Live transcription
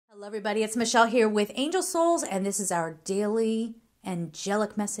Hello everybody, it's Michelle here with Angel Souls, and this is our daily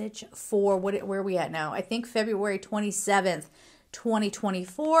angelic message for where are we at now? I think February 27th,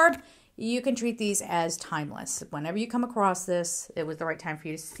 2024. You can treat these as timeless. Whenever you come across this, it was the right time for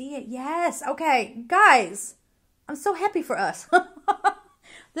you to see it. Yes. Okay, guys, I'm so happy for us.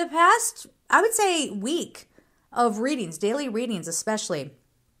 The past, I would say, week of readings, daily readings especially,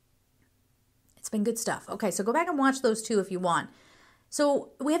 it's been good stuff. Okay, so go back and watch those two if you want. So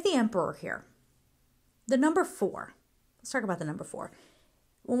we have the Emperor here. The number 4. Let's talk about the number 4.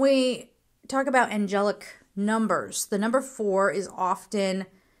 When we talk about angelic numbers, the number 4 is often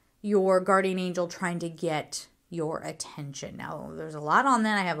your guardian angel trying to get your attention. Now, there's a lot on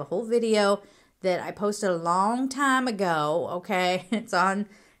that. I have a whole video that I posted a long time ago. Okay, it's on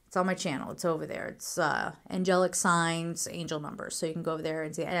my channel. It's over there. It's angelic signs, angel numbers. So you can go over there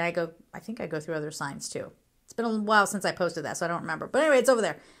and see. And I think I go through other signs too. It's been a while since I posted that, so I don't remember. But anyway, it's over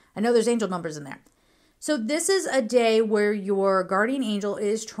there. I know there's angel numbers in there. So this is a day where your guardian angel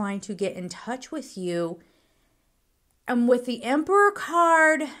is trying to get in touch with you. And with the Emperor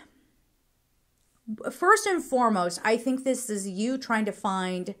card, first and foremost, I think this is you trying to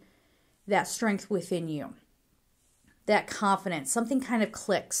find that strength within you. That confidence. Something kind of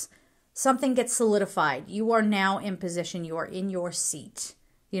clicks. Something gets solidified. You are now in position. You are in your seat.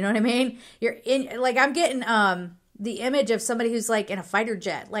 You know what I mean? You're in, like, I'm getting the image of somebody who's like in a fighter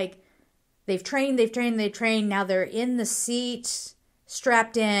jet. Like, they've trained. Now they're in the seat,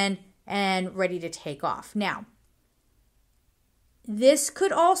 strapped in, and ready to take off. Now, this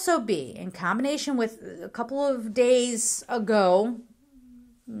could also be in combination with a couple of days ago.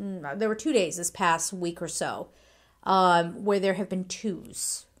 There were 2 days this past week or so where there have been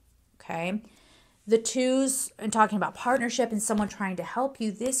 2s. Okay. The 2s, and talking about partnership and someone trying to help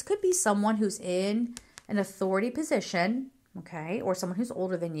you, this could be someone who's in an authority position, okay, or someone who's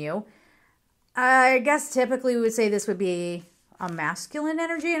older than you. I guess typically we would say this would be a masculine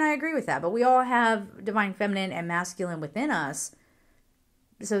energy, and I agree with that, but we all have divine feminine and masculine within us.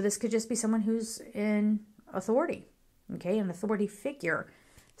 So this could just be someone who's in authority, okay, an authority figure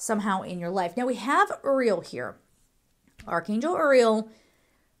somehow in your life. Now we have Uriel here. Archangel Uriel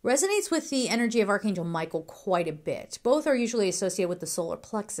resonates with the energy of Archangel Michael quite a bit. Both are usually associated with the solar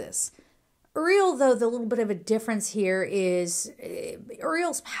plexus. Uriel, though, the little bit of a difference here is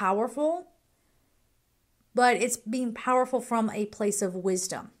Uriel's powerful, but it's being powerful from a place of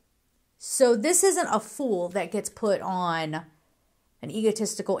wisdom. So this isn't a fool that gets put on, an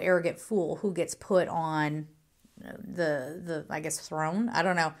egotistical, arrogant fool who gets put on the I guess, throne. I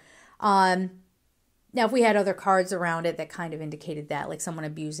don't know. Now, if we had other cards around it that kind of indicated that, like someone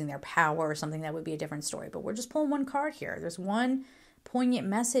abusing their power or something, that would be a different story. But we're just pulling one card here. There's one poignant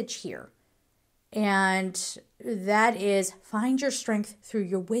message here. And that is, find your strength through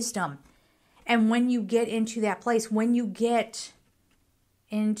your wisdom. And when you get into that place, when you get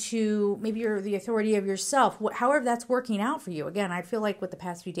into, maybe you're the authority of yourself, however that's working out for you. Again, I feel like with the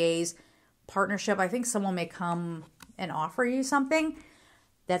past few days, partnership, I think someone may come and offer you something.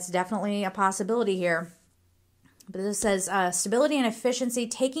 That's definitely a possibility here. But this says stability and efficiency,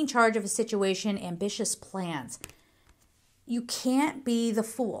 taking charge of a situation, ambitious plans. You can't be the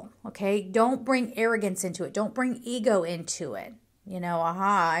fool, okay? Don't bring arrogance into it. Don't bring ego into it. You know,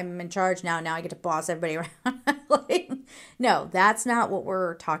 I'm in charge now. Now I get to boss everybody around. No, that's not what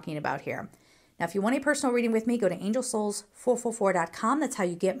we're talking about here. Now, if you want a personal reading with me, go to angelsouls444.com. That's how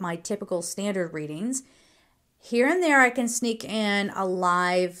you get my typical standard readings. Here and there, I can sneak in a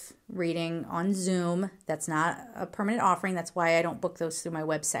live reading on Zoom. That's not a permanent offering. That's why I don't book those through my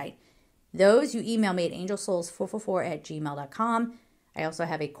website. Those, you email me at angelsouls444@gmail.com. I also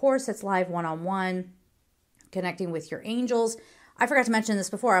have a course that's live one-on-one, connecting with your angels. I forgot to mention this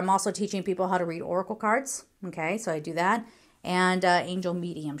before. I'm also teaching people how to read oracle cards. Okay, so I do that. And angel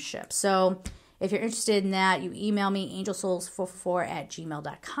mediumship. So if you're interested in that, you email me,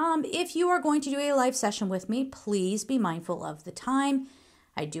 angelsouls444@gmail.com. If you are going to do a live session with me, please be mindful of the time.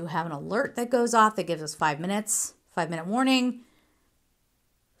 I do have an alert that goes off that gives us 5 minutes, 5-minute warning.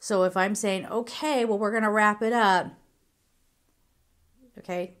 So if I'm saying, okay, well, we're going to wrap it up.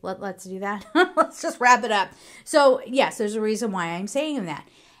 Okay, let's do that. Let's just wrap it up. So yes, there's a reason why I'm saying that.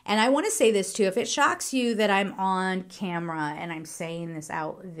 And I want to say this too. If it shocks you that I'm on camera and I'm saying this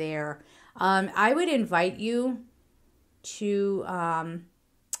out there, I would invite you to,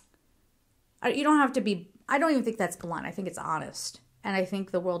 you don't have to be, I don't even think that's blunt. I think it's honest. And I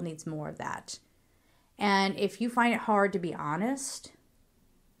think the world needs more of that. And if you find it hard to be honest,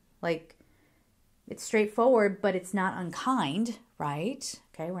 like, it's straightforward, but it's not unkind, right?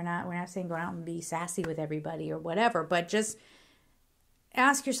 Okay, we're not saying go out and be sassy with everybody or whatever, but just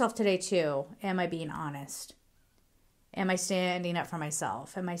ask yourself today too, am I being honest? Am I standing up for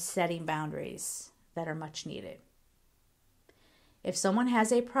myself? Am I setting boundaries that are much needed? If someone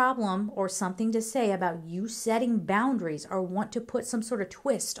has a problem or something to say about you setting boundaries or want to put some sort of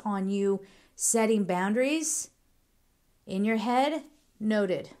twist on you setting boundaries in your head,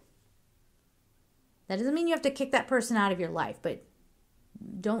 noted. That doesn't mean you have to kick that person out of your life, but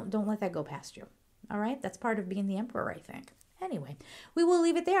don't let that go past you. All right? That's part of being the emperor, I think. Anyway, we will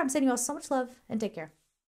leave it there. I'm sending you all so much love and take care.